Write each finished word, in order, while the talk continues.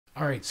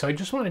All right, so I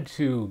just wanted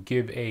to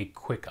give a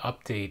quick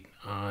update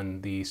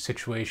on the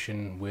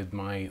situation with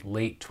my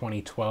late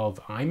 2012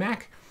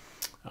 iMac.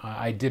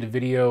 I did a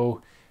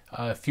video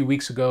a few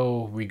weeks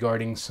ago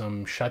regarding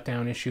some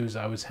shutdown issues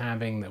I was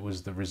having that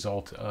was the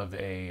result of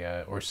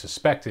or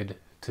suspected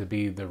to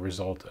be the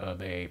result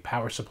of a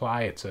power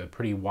supply. It's a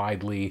pretty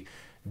widely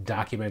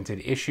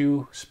documented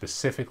issue,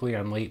 specifically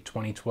on late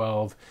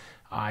 2012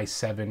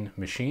 i7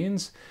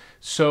 machines.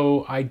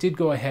 So I did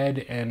go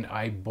ahead and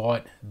I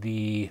bought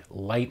the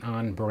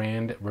lite-on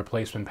brand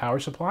replacement power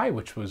supply,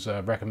 which was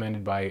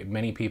recommended by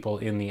many people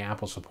in the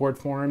Apple support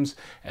forums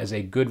as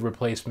a good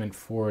replacement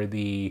for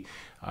the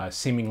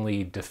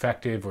seemingly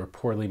defective or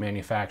poorly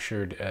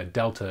manufactured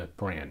Delta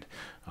brand.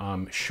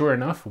 Sure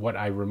enough, what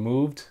I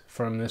removed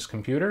from this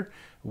computer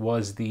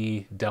was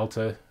the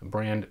Delta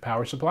brand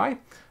power supply,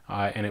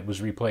 and it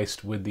was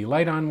replaced with the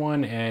lite-on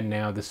one, and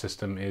now the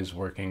system is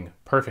working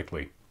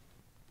perfectly.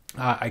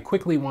 I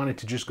quickly wanted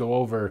to just go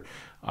over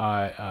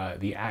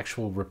the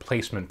actual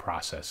replacement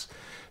process.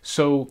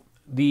 So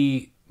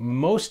the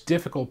most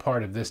difficult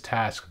part of this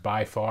task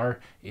by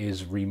far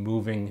is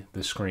removing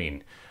the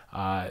screen.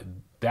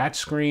 That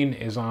screen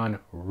is on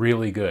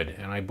really good,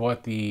 and I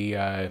bought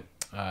the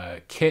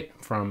kit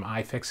from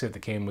iFixit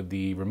that came with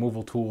the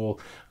removal tool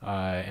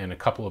and a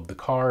couple of the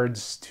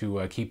cards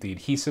to keep the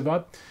adhesive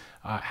up.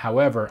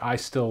 However, I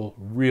still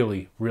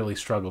really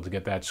struggled to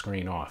get that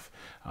screen off.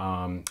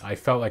 I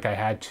felt like I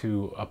had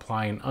to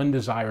apply an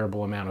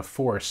undesirable amount of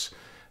force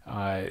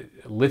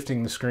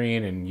lifting the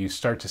screen, and you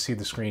start to see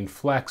the screen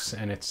flex,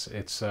 and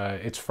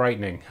it's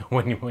frightening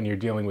when you're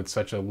dealing with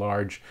such a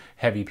large,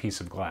 heavy piece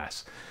of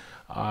glass.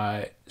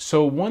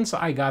 So once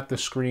I got the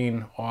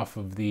screen off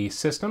of the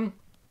system,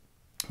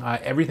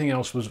 everything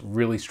else was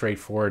really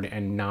straightforward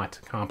and not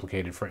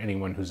complicated for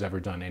anyone who's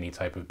ever done any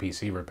type of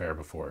PC repair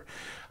before.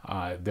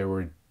 There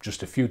were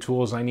just a few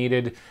tools I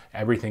needed.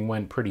 Everything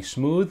went pretty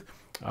smooth.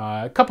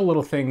 A couple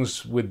little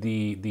things with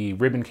the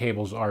ribbon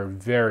cables are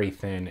very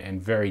thin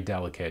and very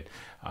delicate,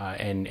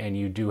 and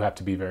you do have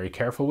to be very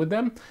careful with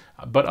them.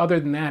 But other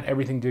than that,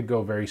 everything did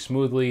go very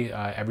smoothly.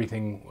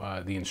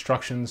 The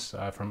instructions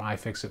from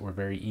iFixit were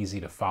very easy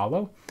to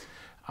follow.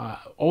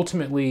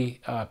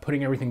 Ultimately,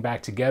 putting everything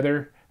back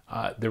together,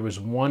 there was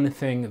one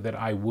thing that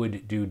I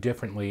would do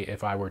differently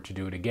if I were to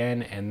do it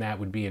again, and that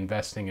would be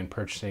investing and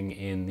purchasing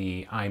in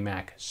the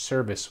iMac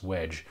service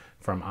wedge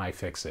from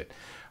iFixit.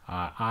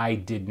 I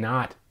did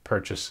not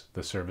purchase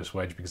the service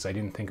wedge because I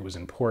didn't think it was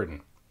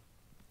important.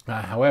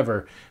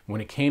 However, when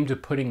it came to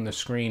putting the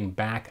screen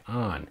back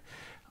on,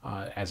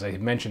 as I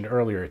mentioned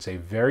earlier, it's a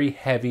very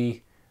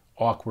heavy,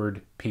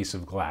 awkward piece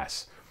of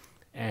glass.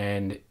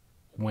 And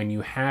when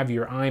you have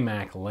your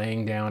iMac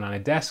laying down on a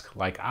desk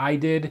like I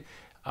did,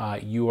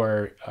 you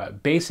are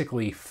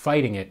basically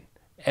fighting it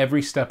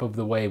every step of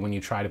the way when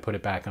you try to put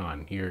it back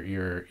on.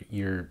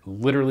 You're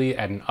literally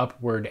at an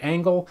upward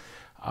angle.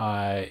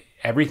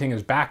 Everything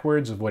is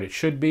backwards of what it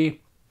should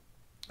be.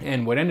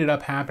 And what ended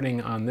up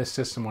happening on this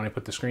system when I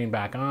put the screen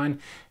back on,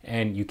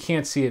 and you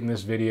can't see it in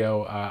this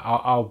video,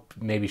 I'll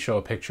maybe show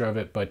a picture of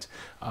it, but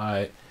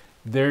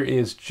there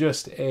is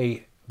just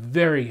a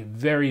very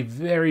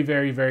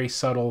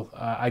subtle,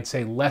 I'd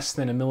say less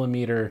than a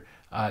millimeter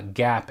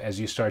gap as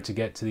you start to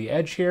get to the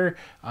edge here,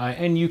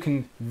 and you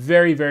can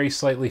very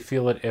slightly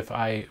feel it if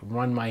I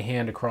run my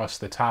hand across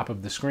the top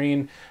of the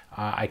screen.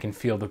 I can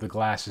feel that the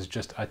glass is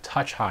just a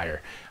touch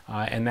higher,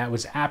 and that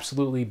was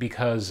absolutely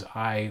because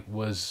I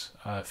was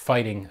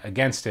fighting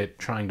against it,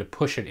 trying to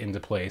push it into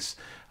place,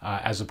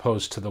 as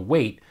opposed to the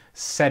weight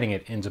setting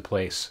it into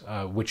place,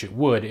 which it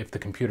would if the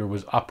computer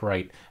was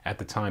upright at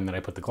the time that I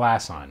put the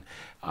glass on.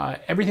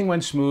 Everything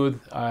went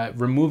smooth.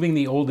 Removing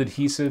the old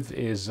adhesive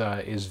is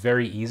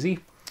very easy.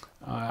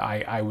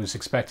 I was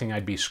expecting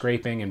I'd be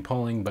scraping and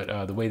pulling,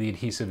 but the way the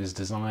adhesive is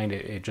designed,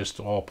 it just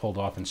all pulled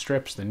off in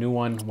strips. The new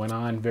one went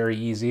on very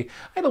easy.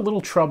 I had a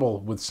little trouble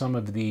with some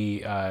of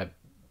the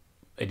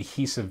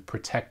adhesive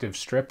protective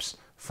strips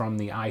from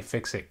the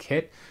iFixit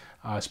kit.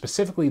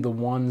 Specifically the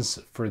ones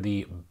for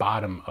the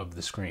bottom of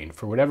the screen.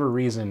 For whatever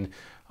reason,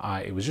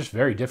 it was just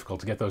very difficult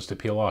to get those to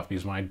peel off,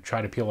 because when I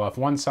try to peel off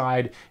one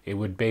side, it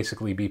would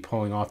basically be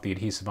pulling off the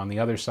adhesive on the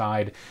other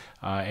side,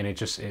 and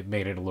it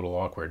made it a little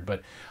awkward.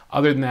 But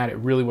other than that, it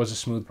really was a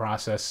smooth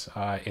process.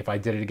 If I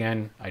did it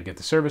again, I'd get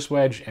the service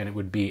wedge, and it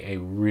would be a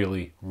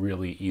really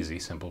easy,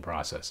 simple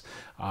process,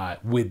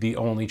 with the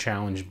only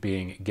challenge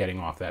being getting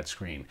off that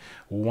screen.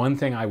 One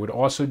thing I would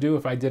also do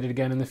if I did it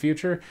again in the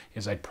future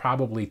is I'd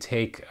probably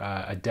take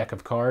a deck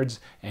of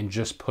cards and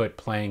just put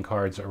playing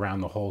cards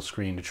around the whole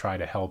screen to try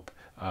to help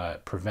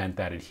prevent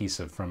that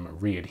adhesive from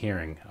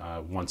re-adhering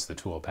once the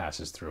tool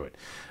passes through it.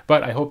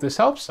 But I hope this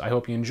helps. I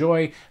hope you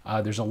enjoy.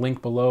 There's a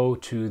link below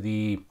to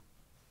the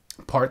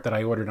part that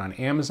I ordered on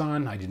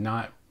Amazon. I did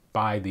not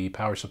buy the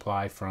power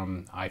supply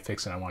from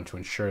iFixit. I wanted to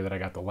ensure that I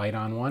got the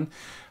lite-on one.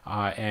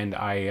 And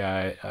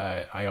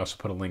I also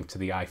put a link to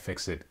the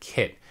iFixit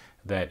kit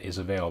that is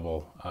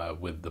available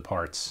with the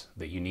parts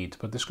that you need to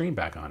put the screen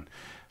back on.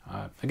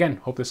 Again,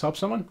 hope this helps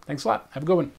someone. Thanks a lot. Have a good one.